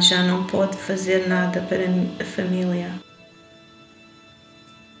 Ela já não pode fazer nada para a família.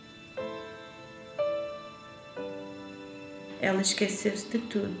 Ela esqueceu-se de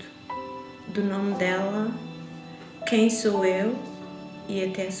tudo, do nome dela, quem sou eu e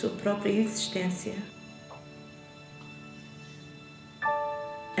até a sua própria existência.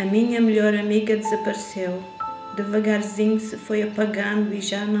 A minha melhor amiga desapareceu. Devagarzinho se foi apagando e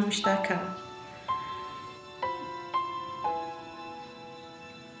já não está cá.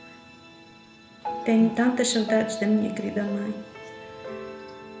 Tenho tantas saudades da minha querida mãe.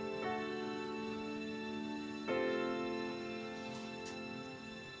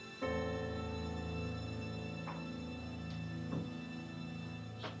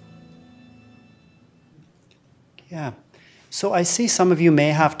 Yeah. So I see some of you may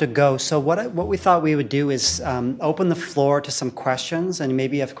have to go. So what we thought we would do is open the floor to some questions, and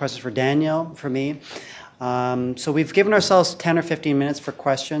maybe you have questions for Daniel, for me. So we've given ourselves 10 or 15 minutes for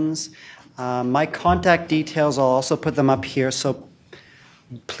questions. My contact details, I'll also put them up here. So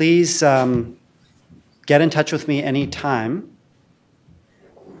please get in touch with me anytime.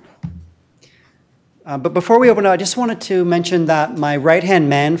 But before we open it, I just wanted to mention that my right-hand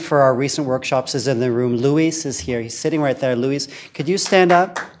man for our recent workshops is in the room. Luis is here. He's sitting right there. Luis, could you stand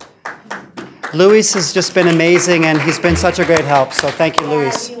up? Luis has just been amazing, and he's been such a great help. So thank you,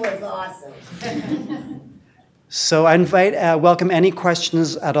 Luis. He was awesome. So I welcome any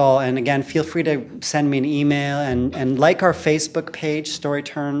questions at all. And again, feel free to send me an email and like our Facebook page,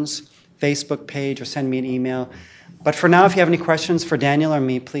 StoryTurns Facebook page, or send me an email. But for now, if you have any questions for Daniel or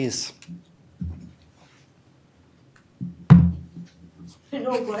me, please.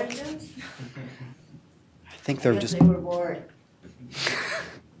 No questions? I think they're just... They were bored.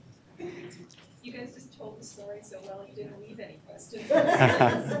 You guys just told the story so well, you didn't leave any questions.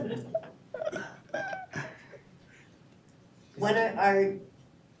 When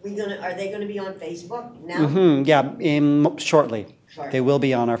are they gonna be on Facebook now? Mm-hmm, yeah, shortly. Shortly. They will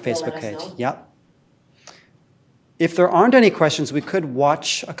be on our They'll Facebook let us page. know? Yep. If there aren't any questions, we could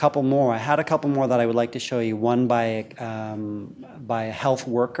watch a couple more. I had a couple more that I would like to show you. One by a health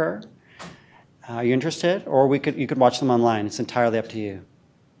worker. Are you interested? Or you could watch them online. It's entirely up to you.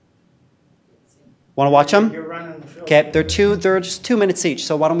 Want to watch them? You're running the show. Okay, they're just 2 minutes each.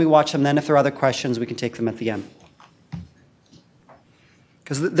 So why don't we watch them? Then if there are other questions, we can take them at the end.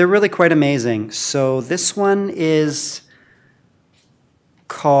 Because they're really quite amazing. So this one is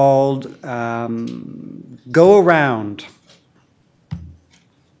called Go Around.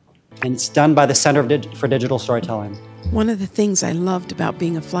 And it's done by the Center for Digital Storytelling. One of the things I loved about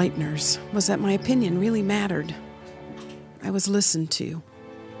being a flight nurse was that my opinion really mattered. I was listened to.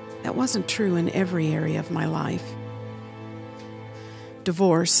 That wasn't true in every area of my life.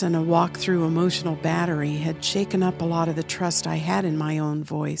 Divorce and a walk through emotional battery had shaken up a lot of the trust I had in my own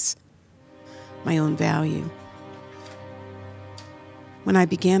voice, my own value. When I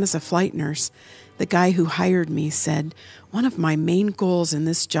began as a flight nurse, the guy who hired me said, "One of my main goals in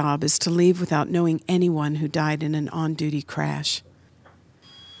this job is to leave without knowing anyone who died in an on-duty crash."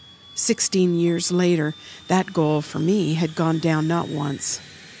 16 years later, that goal for me had gone down not once,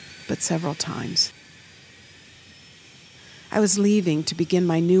 but several times. I was leaving to begin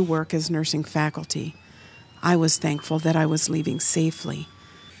my new work as nursing faculty. I was thankful that I was leaving safely.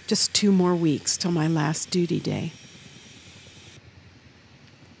 Just 2 more weeks till my last duty day.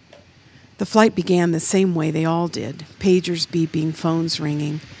 The flight began the same way they all did, pagers beeping, phones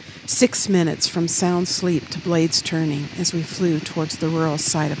ringing. 6 minutes from sound sleep to blades turning as we flew towards the rural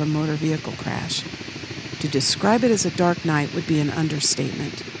site of a motor vehicle crash. To describe it as a dark night would be an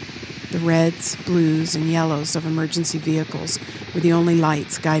understatement. The reds, blues, and yellows of emergency vehicles were the only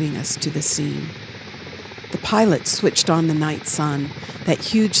lights guiding us to the scene. The pilot switched on the night sun, that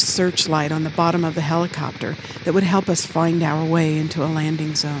huge searchlight on the bottom of the helicopter that would help us find our way into a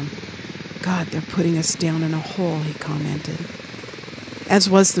landing zone. "God, they're putting us down in a hole," he commented. As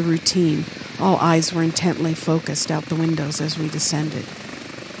was the routine, all eyes were intently focused out the windows as we descended.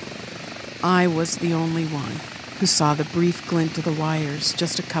 I was the only one who saw the brief glint of the wires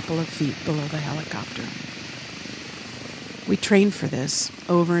just a couple of feet below the helicopter. We trained for this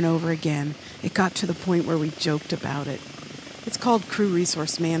over and over again. It got to the point where we joked about it. It's called crew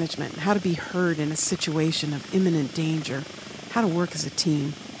resource management, how to be heard in a situation of imminent danger, how to work as a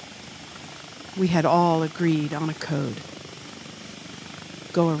team. We had all agreed on a code.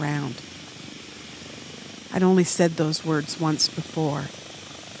 Go around. I'd only said those words once before.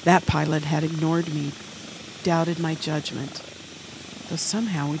 That pilot had ignored me, doubted my judgment, though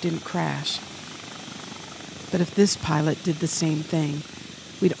somehow we didn't crash. But if this pilot did the same thing,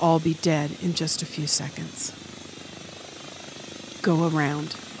 we'd all be dead in just a few seconds. Go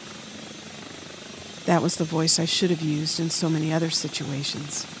around. That was the voice I should have used in so many other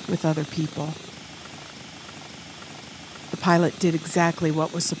situations, with other people. The pilot did exactly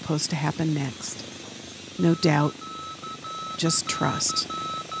what was supposed to happen next. No doubt, just trust.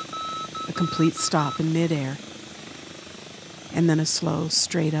 A complete stop in midair, and then a slow,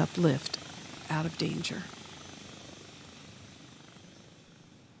 straight-up lift out of danger.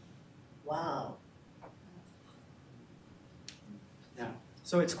 Wow. Yeah.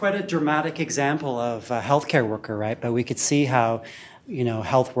 So it's quite a dramatic example of a healthcare worker, right? But we could see how,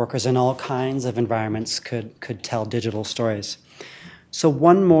 health workers in all kinds of environments could tell digital stories. So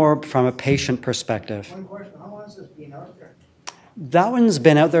one more from a patient perspective. One question, how long has this been out there? That one's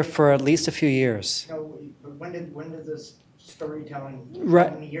been out there for at least a few years. So, but when did this storytelling, Right.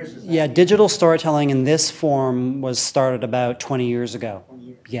 how many years is that? Yeah, digital storytelling in this form was started about 20 years ago. 20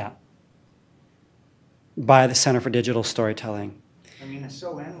 years. Yeah. By the Center for Digital Storytelling. I mean, it's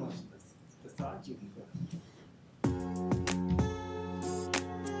so endless, the thoughts you can put.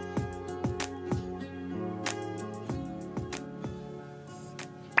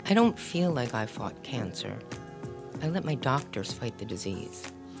 I don't feel like I fought cancer. I let my doctors fight the disease.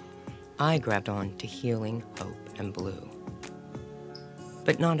 I grabbed on to healing, hope, and blue.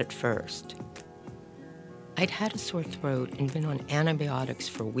 But not at first. I'd had a sore throat and been on antibiotics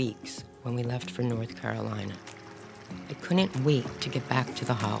for weeks when we left for North Carolina. I couldn't wait to get back to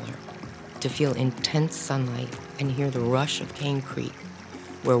the holler, to feel intense sunlight and hear the rush of Cane Creek,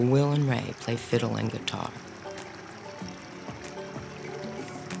 where Will and Ray play fiddle and guitar.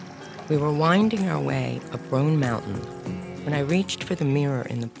 We were winding our way up Roan Mountain when I reached for the mirror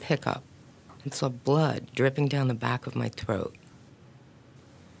in the pickup and saw blood dripping down the back of my throat.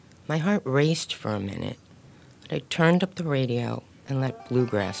 My heart raced for a minute, but I turned up the radio and let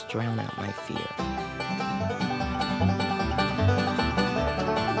bluegrass drown out my fear.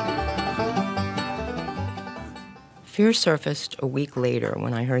 Fear surfaced a week later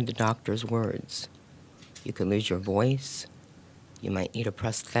when I heard the doctor's words. You could lose your voice. You might need a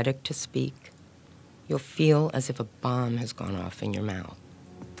prosthetic to speak. You'll feel as if a bomb has gone off in your mouth.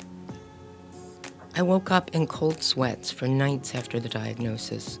 I woke up in cold sweats for nights after the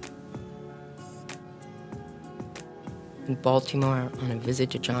diagnosis. In Baltimore, on a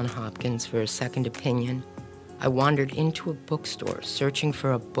visit to Johns Hopkins for a second opinion, I wandered into a bookstore searching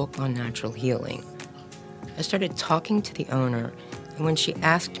for a book on natural healing. I started talking to the owner, and when she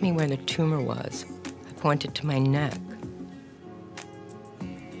asked me where the tumor was, I pointed to my neck.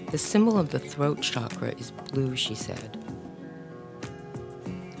 The symbol of the throat chakra is blue, she said.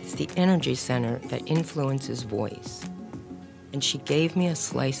 It's the energy center that influences voice. And she gave me a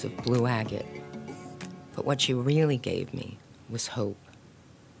slice of blue agate. But what she really gave me was hope.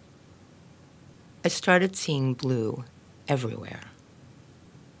 I started seeing blue everywhere.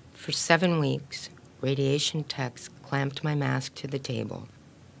 For 7 weeks, radiation techs clamped my mask to the table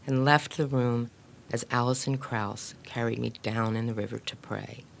and left the room as Alison Krauss carried me down in the river to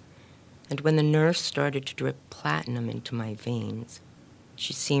pray. And when the nurse started to drip platinum into my veins,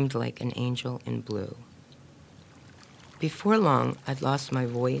 she seemed like an angel in blue. Before long, I'd lost my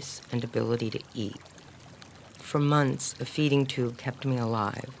voice and ability to eat. For months, a feeding tube kept me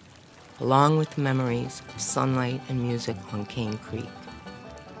alive, along with memories of sunlight and music on Cane Creek.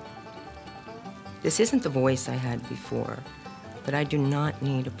 This isn't the voice I had before, but I do not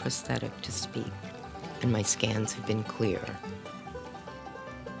need a prosthetic to speak, and my scans have been clear.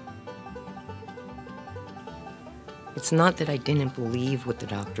 It's not that I didn't believe what the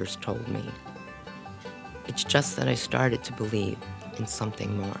doctors told me. It's just that I started to believe in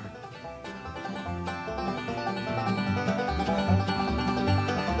something more.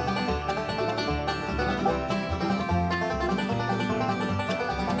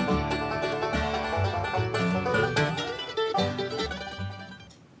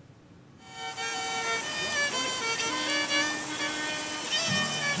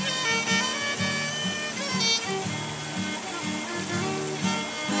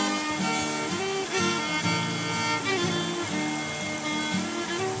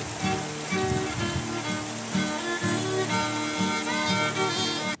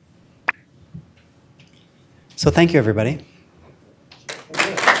 So thank you, everybody.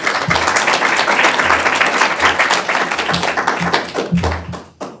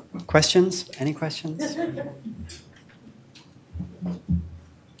 Questions? Any questions?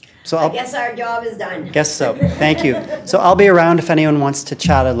 So I guess our job is done. Guess so. Thank you. So I'll be around if anyone wants to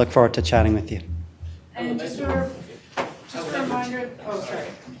chat. I look forward to chatting with you. And just a reminder, oh, sorry.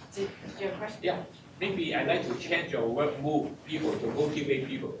 Do you have a question? Yeah. Maybe I'd like to change or move people to motivate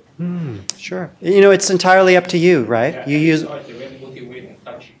people. Sure. You know, it's entirely up to you, right? Yeah, you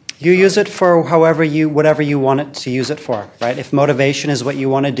use it for whatever you want it to use it for, right? If motivation is what you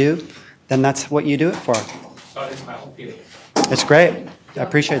want to do, then that's what you do it for. So it's my own feeling. It's great. I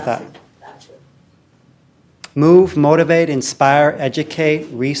appreciate that. Move, motivate, inspire, educate,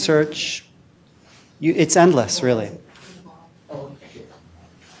 research. It's endless, really.